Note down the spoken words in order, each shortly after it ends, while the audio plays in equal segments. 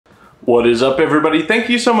What is up, everybody? Thank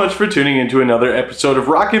you so much for tuning into another episode of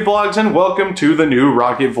Rocket Vlogs, and welcome to the new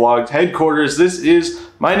Rocket Vlogs headquarters. This is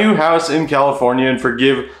my new house in California, and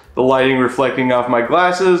forgive the lighting reflecting off my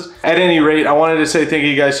glasses. At any rate, I wanted to say thank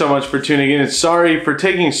you guys so much for tuning in, and sorry for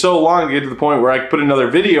taking so long to get to the point where I could put another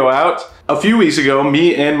video out. A few weeks ago,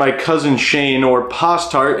 me and my cousin Shane, or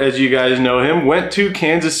Postart as you guys know him, went to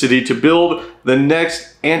Kansas City to build the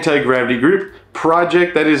next anti-gravity group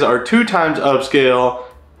project that is our 2x upscale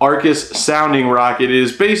Arcas sounding rocket. It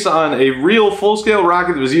is based on a real full-scale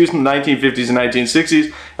rocket that was used in the 1950s and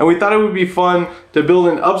 1960s, and we thought it would be fun to build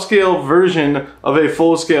an upscale version of a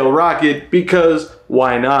full-scale rocket because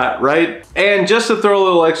why not, right? And just to throw a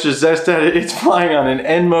little extra zest at it, it's flying on an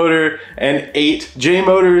N motor and 8 J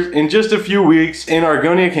motors in just a few weeks in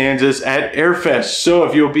Argonia, Kansas at Airfest. So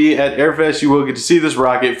if you'll be at Airfest, you will get to see this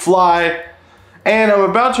rocket fly. And I'm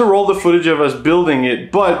about to roll the footage of us building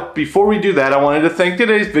it, but before we do that, I wanted to thank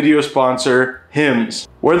today's video sponsor, Hims.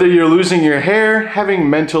 Whether you're losing your hair, having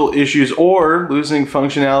mental issues, or losing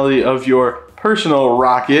functionality of your personal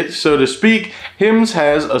rocket, so to speak, Hims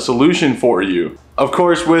has a solution for you. Of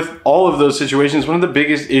course, with all of those situations, one of the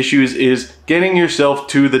biggest issues is getting yourself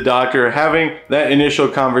to the doctor, having that initial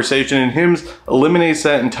conversation, and Hims eliminates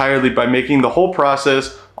that entirely by making the whole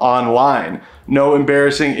process online. No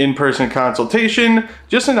embarrassing in-person consultation,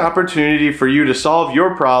 just an opportunity for you to solve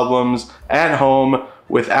your problems at home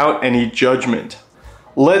without any judgment.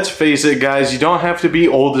 Let's face it, guys, you don't have to be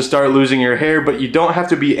old to start losing your hair, but you don't have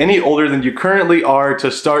to be any older than you currently are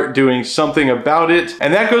to start doing something about it.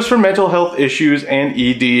 And that goes for mental health issues and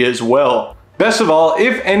ED as well. Best of all,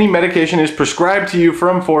 if any medication is prescribed to you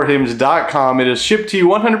from forhims.com, it is shipped to you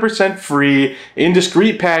 100% free in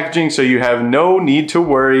discreet packaging, so you have no need to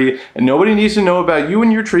worry, and nobody needs to know about you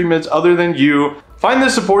and your treatments other than you. Find the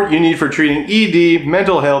support you need for treating ED,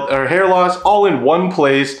 mental health, or hair loss all in one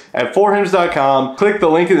place at forhims.com. Click the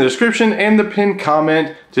link in the description and the pinned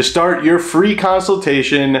comment to start your free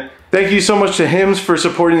consultation. Thank you so much to Hims for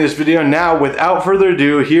supporting this video. Now, without further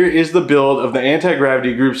ado, here is the build of the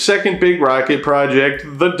anti-gravity group's second big rocket project,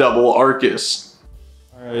 the double Arcas.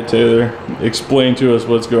 All right, Taylor, explain to us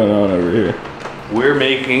what's going on over here. We're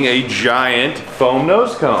making a giant foam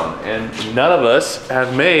nose cone, and none of us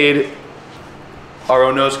have made our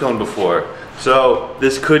own nose cone before. So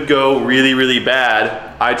this could go really, really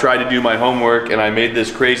bad. I tried to do my homework and I made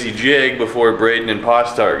this crazy jig before Braden and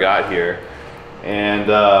Postart got here.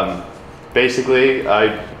 And basically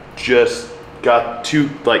I just got 2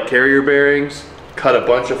 carrier bearings, cut a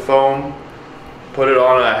bunch of foam, put it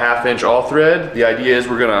on a 1/2 inch all thread. The idea is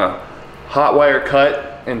we're gonna hot wire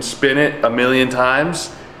cut and spin it 1,000,000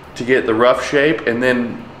 times to get the rough shape, and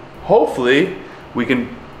then hopefully we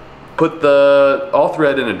can put the all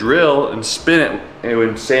thread in a drill and spin it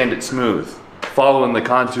and sand it smooth, following the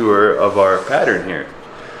contour of our pattern here,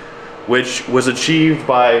 which was achieved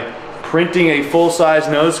by printing a full-size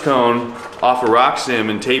nose cone off a rock sim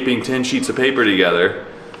and taping 10 sheets of paper together,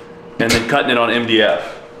 and then cutting it on MDF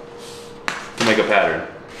to make a pattern.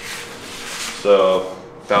 So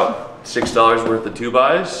about $6 worth of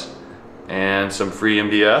 2x and some free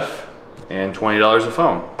MDF and $20 of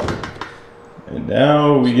foam. And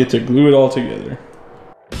now we get to glue it all together.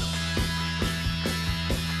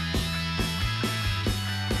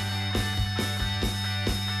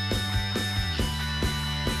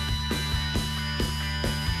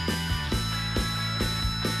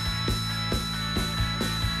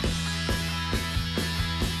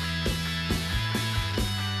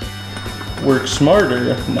 Work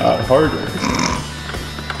smarter, not harder.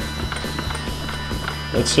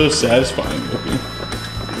 That's so satisfying looking.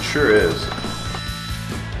 It sure is.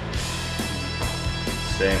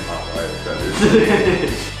 Same hot wire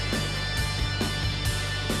cutters.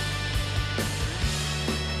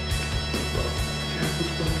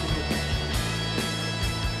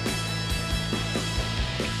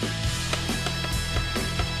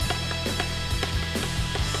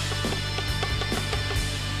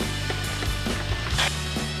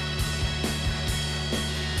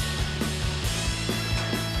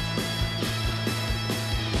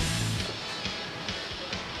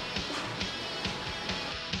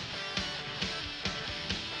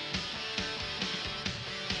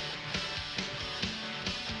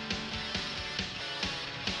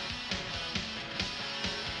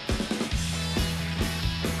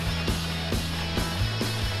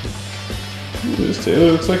 This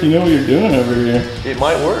Taylor looks like you know what you're doing over here. It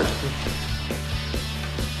might work.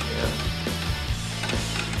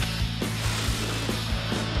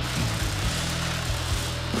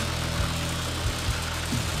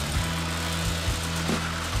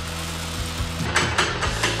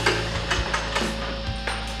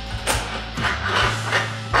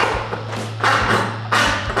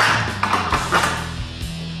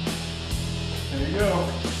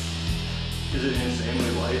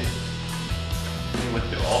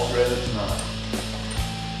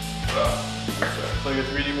 It's like a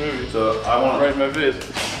 3D movie. So I want right in my face.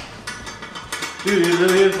 Dude, it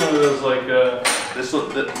really is one of those like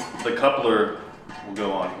the coupler will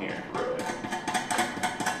go on here.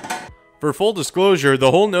 For full disclosure,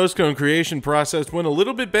 the whole nose cone creation process went a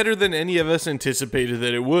little bit better than any of us anticipated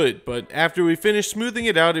that it would, but after we finished smoothing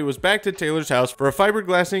it out, it was back to Taylor's house for a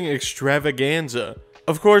fiberglassing extravaganza.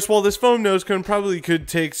 Of course, while this foam nose cone probably could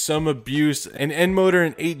take some abuse, an end motor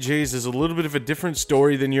and 8Js is a little bit of a different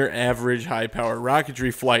story than your average high-power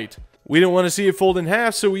rocketry flight. We didn't want to see it fold in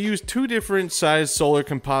half, so we used two different size solar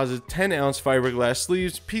composite 10-ounce fiberglass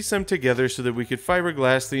sleeves, pieced them together so that we could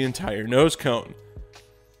fiberglass the entire nose cone.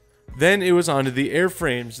 Then it was onto the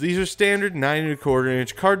airframes. These are standard 9 1/4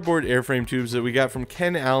 inch cardboard airframe tubes that we got from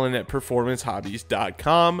Ken Allen at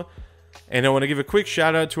performancehobbies.com. And I want to give a quick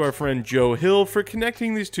shout out to our friend Joe Hill for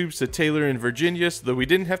connecting these tubes to Taylor in Virginia so that we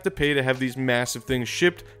didn't have to pay to have these massive things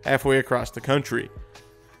shipped halfway across the country.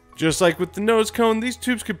 Just like with the nose cone, these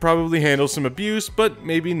tubes could probably handle some abuse, but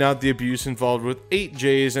maybe not the abuse involved with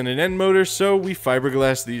 8Js and an end motor, so we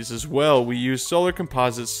fiberglassed these as well. We used solar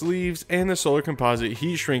composite sleeves and the solar composite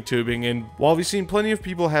heat shrink tubing, and while we've seen plenty of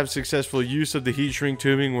people have successful use of the heat shrink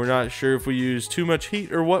tubing, we're not sure if we used too much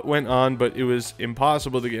heat or what went on, but it was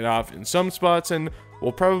impossible to get off in some spots, and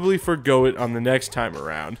we'll probably forgo it on the next time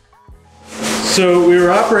around. So we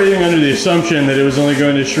were operating under the assumption that it was only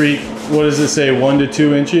going to shrink, what does it say, 1 to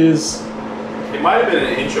 2 inches? It might have been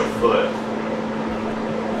an inch a foot.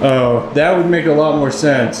 Oh, that would make a lot more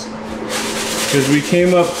sense. Because we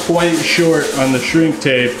came up quite short on the shrink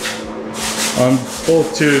tape on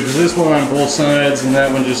both tubes. This one on both sides and that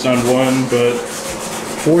one just on one, but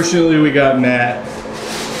fortunately we got Matt.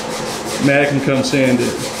 Matt can come sand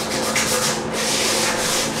it.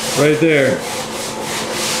 Right there.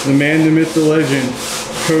 The man, the myth, the legend,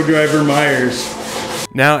 co-driver Myers.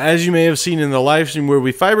 Now, as you may have seen in the live stream where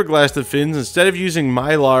we fiberglassed the fins, instead of using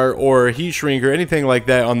Mylar or heat shrink or anything like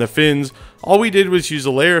that on the fins, all we did was use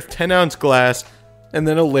a layer of 10-ounce glass and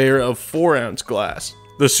then a layer of 4-ounce glass.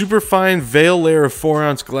 The super fine veil layer of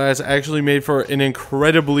 4-ounce glass actually made for an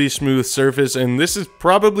incredibly smooth surface, and this is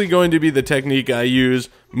probably going to be the technique I use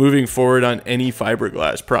moving forward on any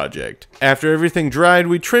fiberglass project. After everything dried,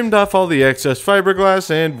 we trimmed off all the excess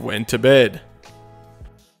fiberglass and went to bed.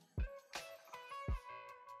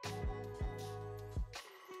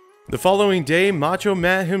 The following day, Macho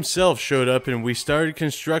Matt himself showed up and we started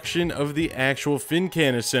construction of the actual fin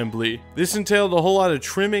can assembly. This entailed a whole lot of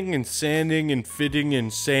trimming and sanding and fitting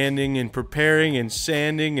and sanding and preparing and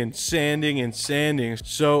sanding and sanding and sanding.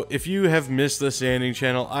 So if you have missed the sanding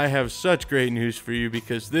channel, I have such great news for you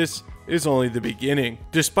because this is only the beginning.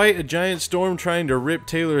 Despite a giant storm trying to rip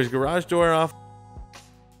Taylor's garage door off,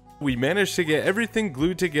 we managed to get everything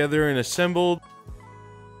glued together and assembled.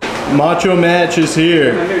 Macho Match is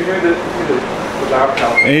here, and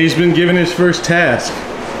he's been given his first task.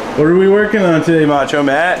 What are we working on today, Macho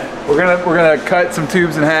Matt? We're gonna cut some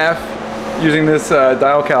tubes in half using this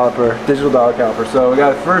dial caliper, digital dial caliper. So we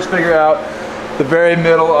gotta first figure out the very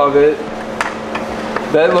middle of it.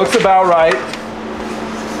 That looks about right.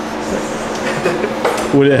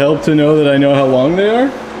 Would it help to know that I know how long they are?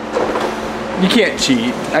 You can't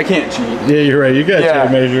cheat. I can't cheat. Yeah, you're right. You got to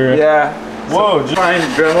measure it. Yeah. Whoa, just fine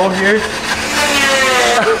Dremel here? A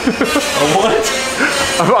what?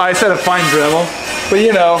 I said a fine Dremel, but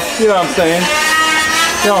you know what I'm saying.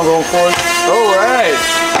 You know I'm going for it. All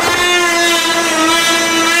right.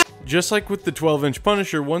 Just like with the 12-inch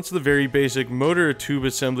Punisher, once the very basic motor tube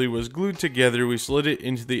assembly was glued together, we slid it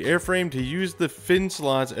into the airframe to use the fin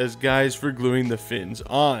slots as guides for gluing the fins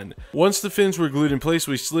on. Once the fins were glued in place,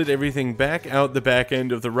 we slid everything back out the back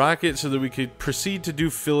end of the rocket so that we could proceed to do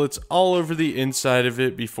fillets all over the inside of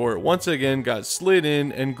it before it once again got slid in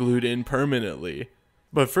and glued in permanently.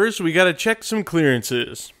 But first, we gotta check some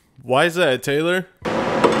clearances. Why is that, Taylor?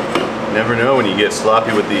 Never know when you get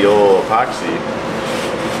sloppy with the old epoxy.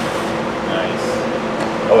 Nice.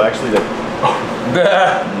 Oh, actually,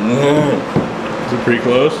 that. Is it pretty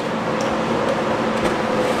close?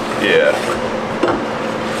 Yeah.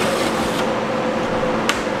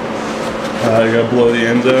 You gotta blow the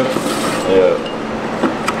ends out. Yeah.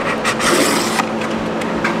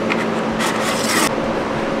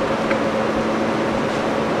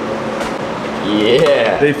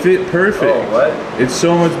 Yeah. They fit perfect. Oh, what? It's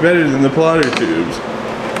so much better than the plotter tubes.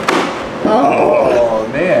 Oh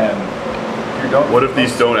man. What if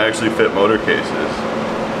these don't actually fit motor cases?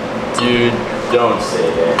 Dude, don't say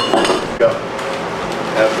that. Go.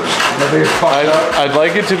 Ever. I'd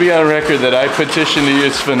like it to be on record that I petitioned to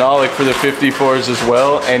use phenolic for the 54s as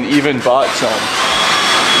well, and even bought some.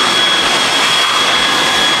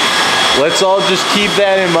 Let's all just keep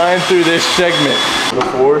that in mind through this segment.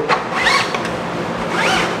 Before.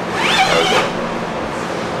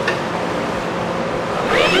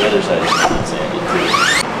 The other side is not sandy too.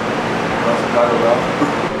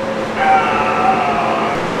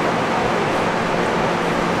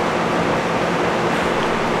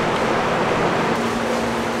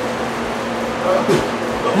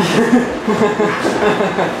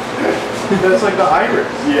 That's like the iris.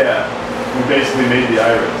 Yeah, we basically made the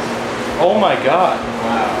iris. Oh my god.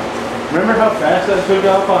 Wow. Remember how fast that took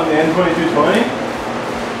off on the N2220?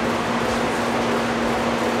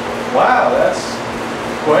 Wow, that's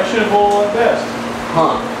questionable at best.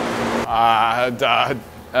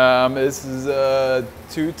 This is a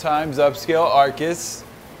 2 times upscale Arcas.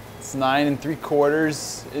 It's 9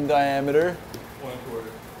 3/4 in diameter.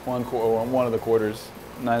 1/4. One of the quarters.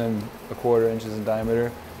 9 1/4 inches in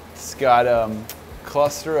diameter. It's got a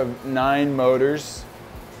cluster of 9 motors,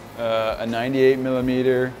 a 98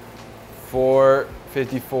 millimeter, 4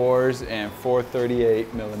 54s, and 4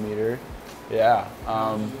 38 millimeter. Yeah.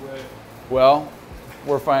 Well,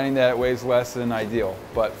 we're finding that it weighs less than ideal,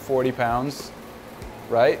 but 40 pounds,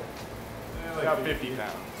 right? Like about 50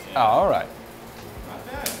 pounds. Oh, all right. Not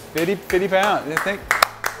bad. 50 pounds. I think.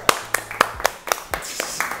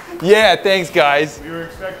 Yeah, thanks, guys. We were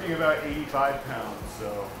expecting about 85 pounds,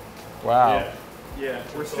 so. Wow. Yeah.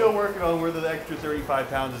 We're still working on where the extra 35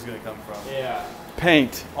 pounds is going to come from. Yeah.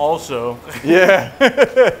 Paint. Also, Yeah.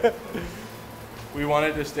 we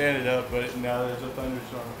wanted to stand it up, but now there's a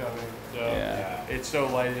thunderstorm coming. So Yeah. it's so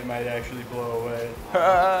light it might actually blow away.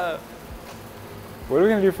 What are we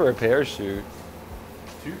gonna do for a parachute?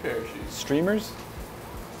 2 parachutes. Streamers?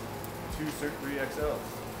 2 Circ 3XLs,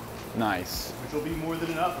 Nice. which will be more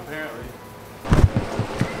than enough, apparently.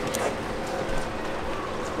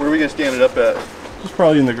 Where are we gonna stand it up at? It's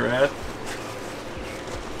probably in the garage.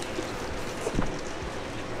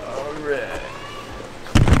 All right.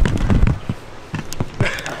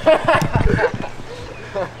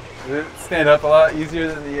 Does it stand up a lot easier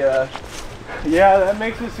than the? Yeah, that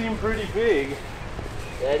makes it seem pretty big.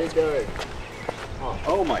 That is good.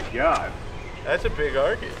 Oh my god. That's a big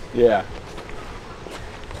Arcas. Yeah.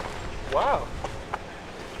 Wow.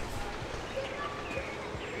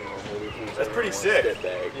 That's pretty sick.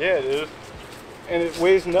 Yeah, it is. And it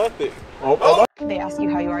weighs nothing. Oh. They ask you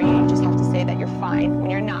how you are, you just have to say that you're fine when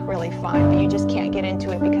you're not really fine, but you just can't get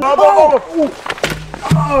into it because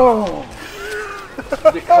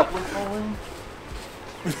The coupler falling?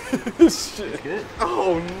 Shit. Good.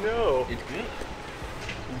 Oh no. It's good.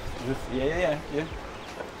 Yeah.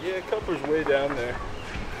 Yeah, coupler's way down there.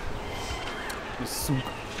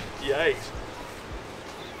 Yikes.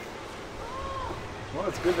 Well,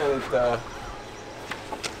 it's good that it.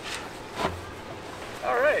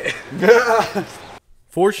 All right.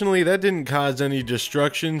 Fortunately, that didn't cause any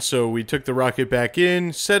destruction, so we took the rocket back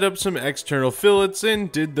in, set up some external fillets,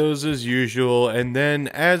 and did those as usual, and then,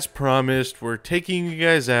 as promised, we're taking you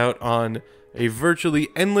guys out on a virtually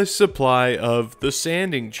endless supply of the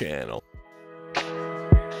sanding channel.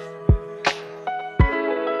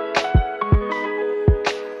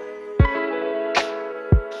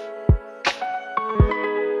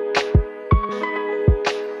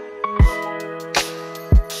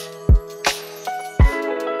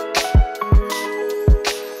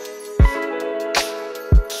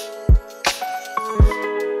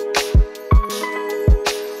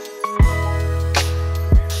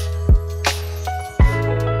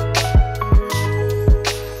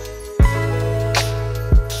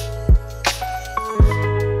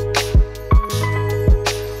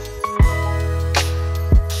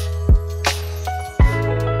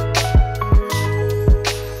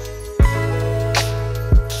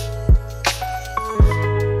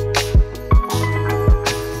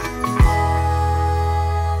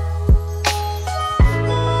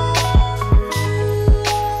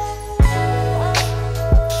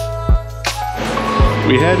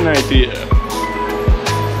 We had an idea.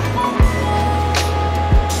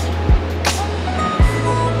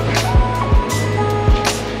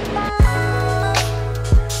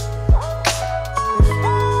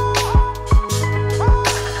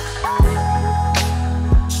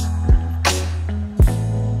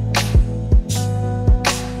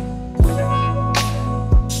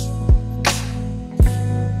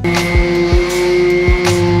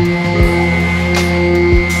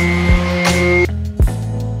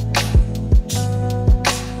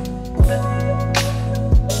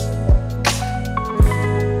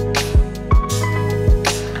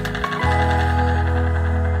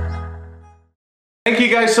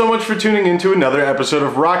 you guys so much for tuning into another episode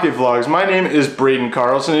of Rocket Vlogs. My name is Braden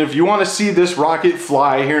Carlson, and if you want to see this rocket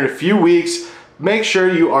fly here in a few weeks, make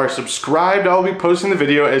sure you are subscribed. I'll be posting the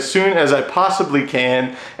video as soon as I possibly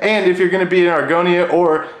can. And if you're going to be in Argonia,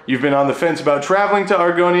 or you've been on the fence about traveling to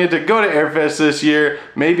Argonia to go to Airfest this year,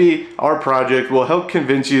 maybe our project will help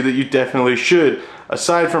convince you that you definitely should.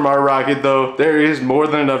 Aside from our rocket though, there is more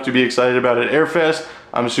than enough to be excited about at Airfest.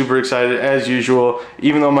 I'm super excited as usual,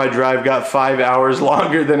 even though my drive got 5 hours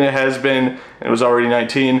longer than it has been, and it was already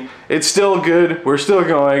 19. It's still good, we're still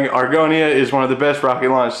going. Argonia is one of the best rocket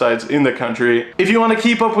launch sites in the country. If you want to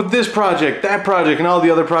keep up with this project, that project, and all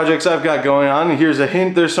the other projects I've got going on, here's a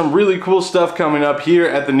hint, there's some really cool stuff coming up here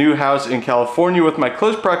at the new house in California with my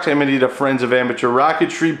close proximity to friends of amateur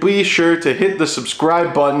rocketry. Be sure to hit the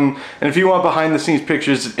subscribe button, and if you want behind the scenes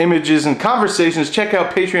pictures, images, and conversations, check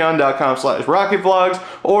out patreon.com/rocketvlogs,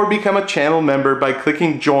 or become a channel member by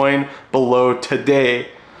clicking join below today.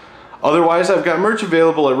 Otherwise, I've got merch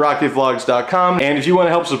available at rocketvlogs.com, and if you want to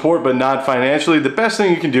help support but not financially, the best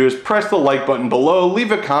thing you can do is press the like button below,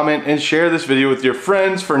 leave a comment, and share this video with your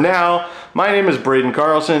friends. For now, my name is Braden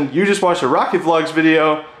Carlson. You just watched a Rocket Vlogs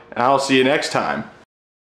video, and I'll see you next time.